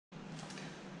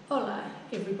Hola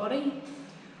everybody.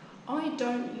 I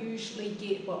don't usually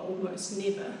get, well almost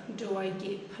never, do I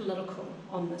get political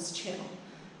on this channel,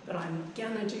 but I'm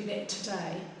gonna do that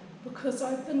today because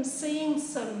I've been seeing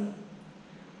some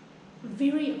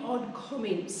very odd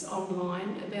comments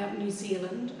online about New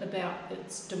Zealand, about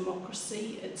its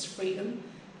democracy, its freedom,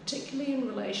 particularly in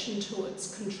relation to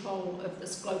its control of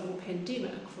this global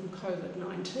pandemic from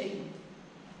COVID-19.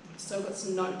 So I've got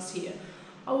some notes here.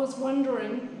 I was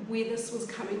wondering where this was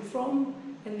coming from,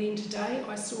 and then today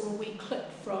I saw a wee clip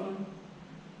from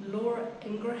Laura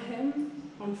Ingrahams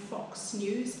on Fox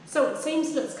News. So it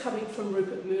seems that it's coming from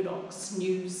Rupert Murdoch's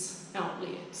news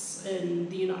outlets in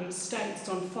the United States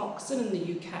on Fox and in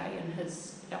the UK and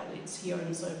his outlets he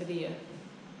owns over there.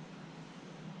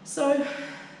 So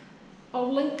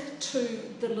I'll link to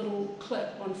the little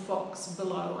clip on Fox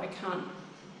below. I can't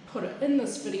put it in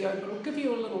this video, but I'll give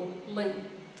you a little link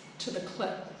to the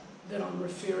clip that I'm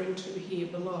referring to here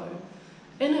below.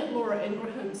 In it, Laura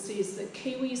Ingrahams says that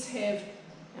Kiwis have,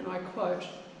 and I quote,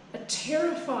 a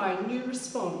terrifying new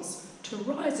response to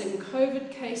rising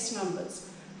COVID case numbers.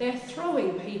 They're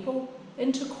throwing people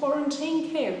into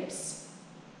quarantine camps.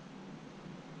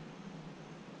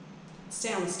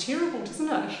 Sounds terrible, doesn't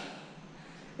it?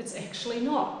 It's actually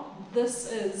not.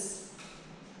 This is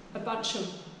a bunch of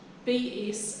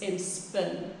BS and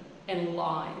spin and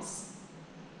lies.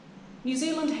 New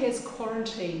Zealand has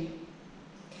quarantine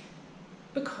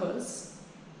because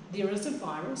there is a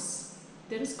virus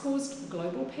that has caused a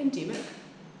global pandemic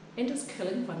and is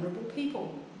killing vulnerable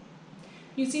people.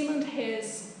 New Zealand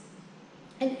has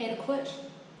an adequate,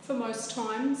 for most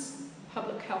times,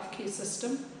 public healthcare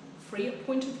system, free at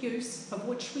point of use, of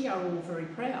which we are all very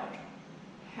proud.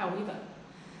 However,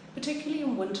 particularly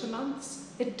in winter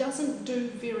months, it doesn't do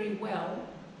very well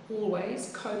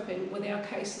always coping with our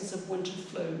cases of winter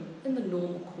flu in the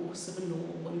normal course of a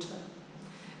normal winter.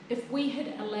 If we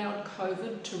had allowed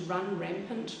COVID to run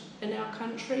rampant in our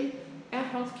country, our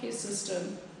healthcare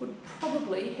system would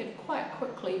probably have quite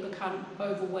quickly become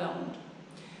overwhelmed.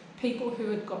 People who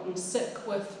had gotten sick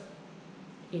with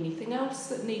anything else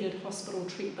that needed hospital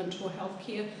treatment or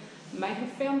healthcare may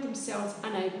have found themselves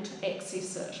unable to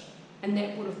access it, and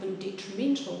that would have been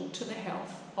detrimental to the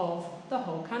health of the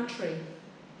whole country.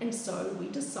 And so we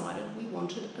decided we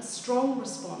wanted a strong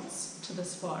response to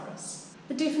this virus.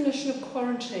 The definition of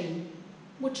quarantine,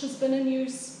 which has been in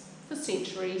use for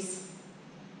centuries,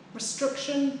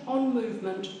 restriction on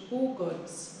movement or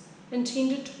goods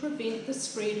intended to prevent the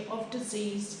spread of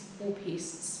disease or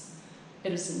pests.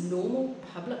 It is a normal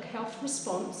public health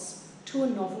response to a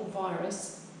novel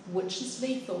virus which is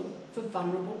lethal for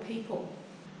vulnerable people.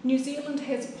 New Zealand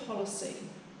has a policy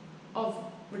of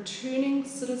returning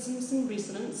citizens and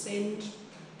residents and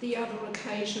the other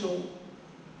occasional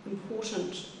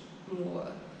important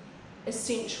or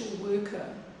essential worker,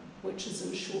 which is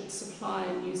in short supply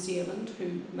in New Zealand,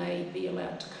 who may be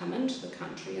allowed to come into the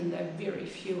country, and they're very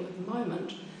few at the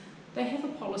moment. They have a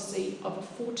policy of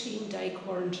a 14-day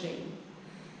quarantine.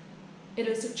 It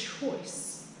is a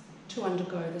choice to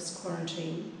undergo this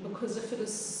quarantine because if it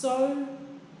is so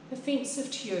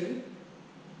offensive to you,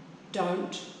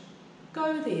 don't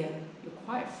go there. You're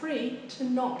quite free to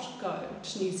not go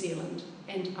to New Zealand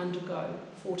and undergo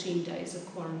 14 days of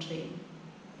quarantine.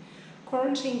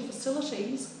 Quarantine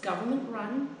facilities, government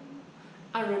run,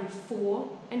 are in 4-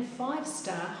 and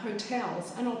 5-star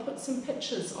hotels, and I'll put some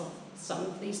pictures of some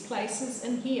of these places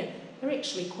in here. They're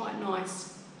actually quite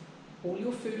nice. All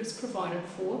your food is provided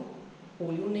for,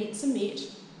 all your needs are met,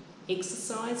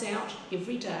 exercise out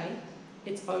every day.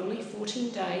 It's only 14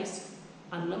 days.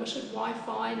 Unlimited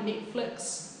Wi-Fi,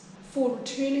 Netflix. For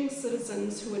returning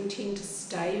citizens who intend to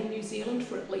stay in New Zealand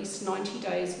for at least 90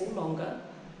 days or longer,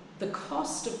 the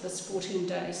cost of this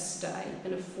 14-day stay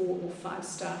in a 4- or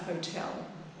 5-star hotel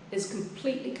is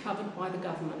completely covered by the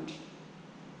government.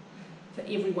 For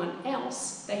everyone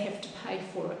else, they have to pay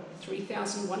for it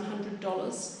 $3,100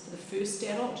 for the first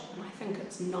adult, and I think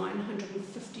it's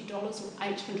 $950 or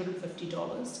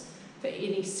 $850 for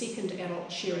any second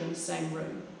adult sharing the same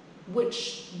room,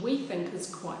 which we think is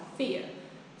quite fair.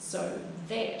 So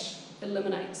that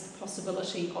eliminates the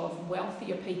possibility of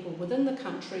wealthier people within the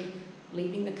country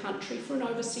leaving the country for an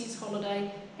overseas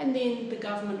holiday and then the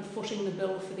government footing the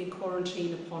bill for their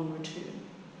quarantine upon return.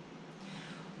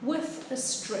 With a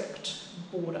strict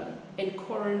border and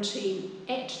quarantine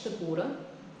at the border,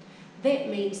 that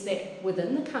means that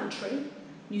within the country,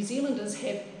 New Zealanders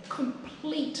have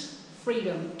complete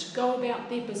freedom to go about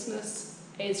their business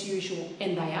as usual,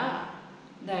 and they are.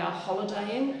 They are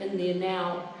holidaying in their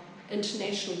now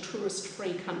international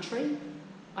tourist-free country.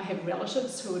 I have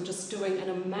relatives who are just doing an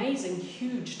amazing,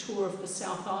 huge tour of the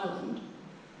South Island.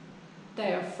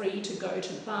 They are free to go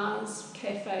to bars,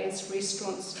 cafes,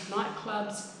 restaurants,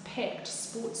 nightclubs, packed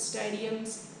sports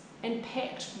stadiums, and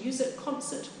packed music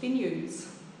concert venues.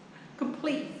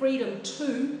 Complete freedom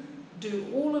to do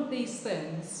all of these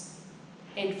things,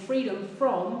 and freedom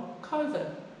from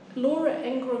COVID. Laura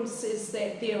Ingrahams says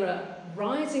that there are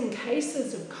rising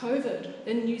cases of COVID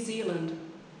in New Zealand.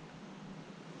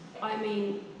 I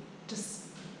mean,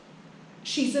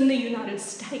 she's in the United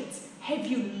States. Have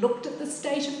you looked at the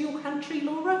state of your country,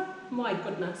 Laura? My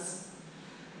goodness.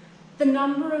 The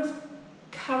number of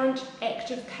current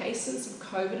active cases of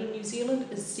COVID in New Zealand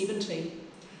is 70.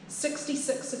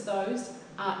 66 of those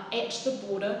are at the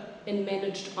border in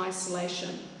managed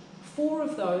isolation. 4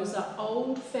 of those are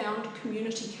old found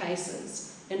community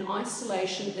cases in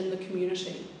isolation in the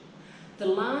community. The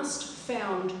last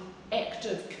found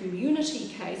active community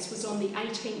case was on the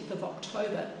 18th of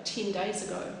October, 10 days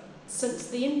ago. Since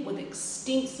then, with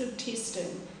extensive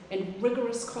testing and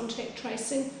rigorous contact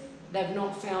tracing, they've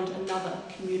not found another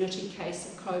community case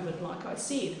of COVID. Like I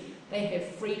said, they have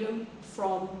freedom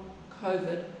from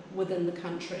COVID within the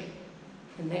country,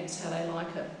 and that's how they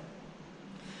like it.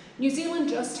 New Zealand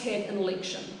just had an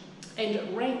election, and it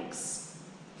ranks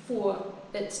for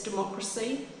its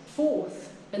democracy 4th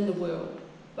in the world,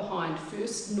 behind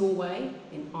first Norway,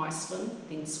 then Iceland,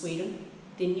 then Sweden,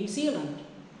 then New Zealand.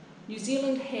 New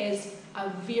Zealand has a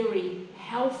very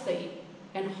healthy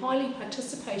and highly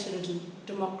participated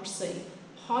democracy,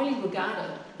 highly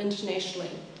regarded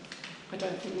internationally. I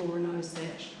don't think Laura knows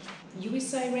that.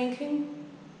 USA ranking,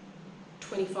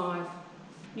 25.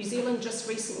 New Zealand just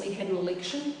recently had an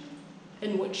election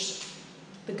in which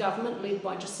the government, led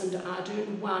by Jacinda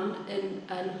Ardern, won in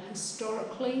an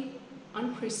historically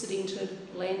unprecedented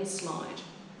landslide.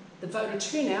 The voter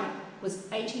turnout was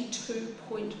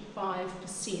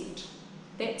 82.5%.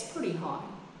 That's pretty high.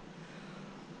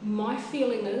 My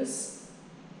feeling is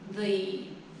the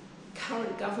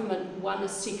current government won a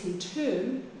second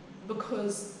term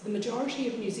because the majority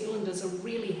of New Zealanders are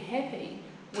really happy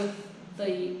with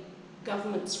the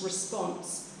government's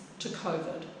response to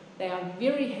COVID. They are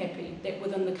very happy that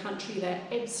within the country they are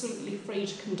absolutely free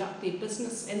to conduct their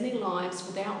business and their lives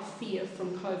without fear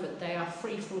from COVID. They are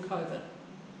free from COVID.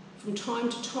 From time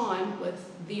to time, with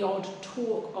the odd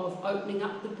talk of opening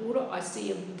up the border, I see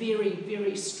a very,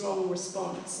 very strong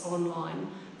response online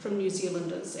from New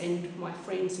Zealanders and my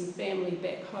friends and family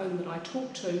back home that I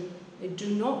talk to. They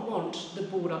do not want the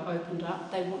border opened up.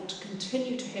 They want to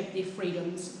continue to have their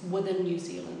freedoms within New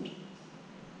Zealand.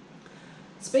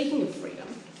 Speaking of freedom,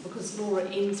 because Laura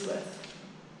ends with,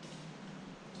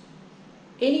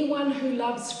 anyone who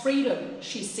loves freedom,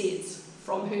 she says,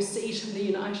 from her seat in the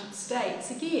United States.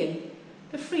 Again,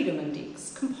 the Freedom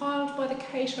Index, compiled by the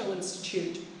Cato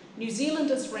Institute. New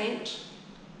Zealand is ranked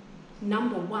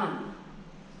number 1.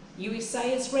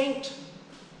 USA is ranked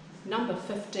number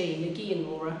 15. Again,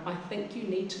 Laura, I think you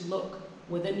need to look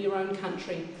within your own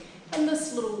country. And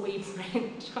this little wee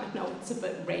rant, I know it's a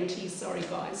bit ranty, sorry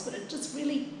guys, but it just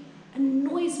really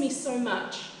annoys me so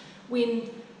much when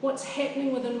what's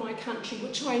happening within my country,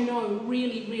 which I know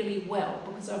really, really well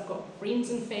because I've got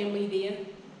friends and family there.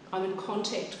 I'm in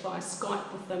contact via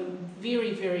Skype with them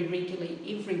very, very regularly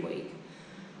every week.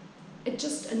 It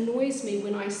just annoys me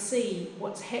when I see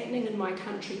what's happening in my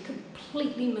country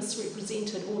completely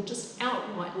misrepresented or just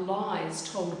outright lies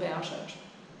told about it,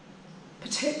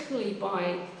 particularly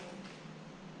by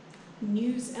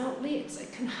news outlets. I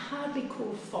can hardly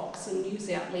call Fox a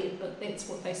news outlet, but that's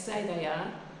what they say they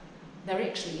are. They're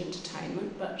actually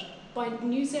entertainment, but by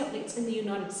news outlets in the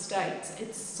United States,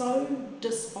 it's so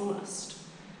dishonest.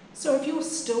 So if you're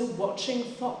still watching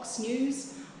Fox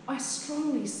News, I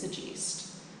strongly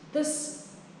suggest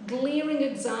this glaring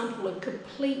example of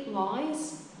complete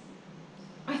lies.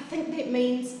 I think that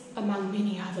means, among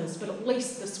many others, but at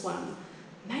least this one,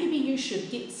 maybe you should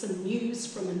get some news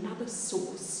from another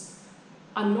source.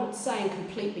 I'm not saying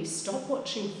completely stop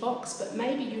watching Fox, but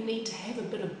maybe you need to have a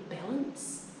bit of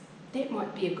balance. That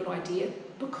might be a good idea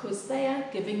because they are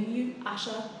giving you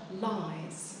utter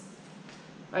lies.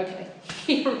 Okay,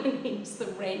 here ends the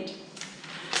rant.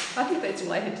 I think that's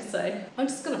all I had to say. I'm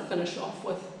just going to finish off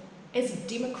with, as a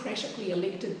democratically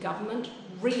elected government,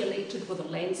 re-elected with a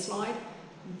landslide,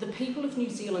 the people of New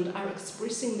Zealand are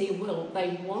expressing their will.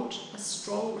 They want a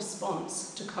strong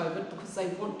response to COVID because they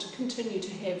want to continue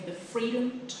to have the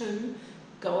freedom to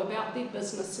go about their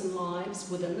business and lives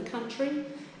within the country,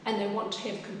 and they want to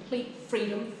have complete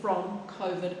freedom from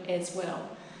COVID as well.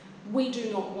 We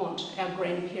do not want our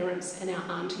grandparents and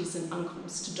our aunties and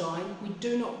uncles to die. We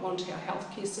do not want our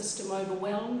healthcare system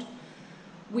overwhelmed.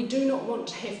 We do not want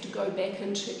to have to go back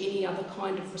into any other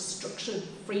kind of restricted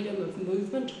freedom of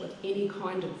movement with any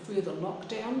kind of further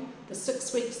lockdown. The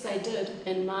 6 weeks they did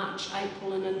in March,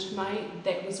 April and into May,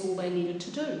 that was all they needed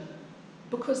to do,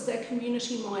 because they're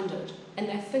community minded and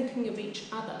they're thinking of each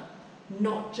other,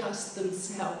 not just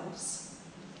themselves.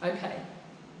 Okay,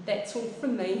 that's all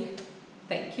from me.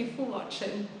 Thank you for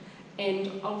watching,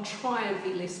 and I'll try and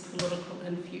be less political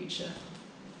in future.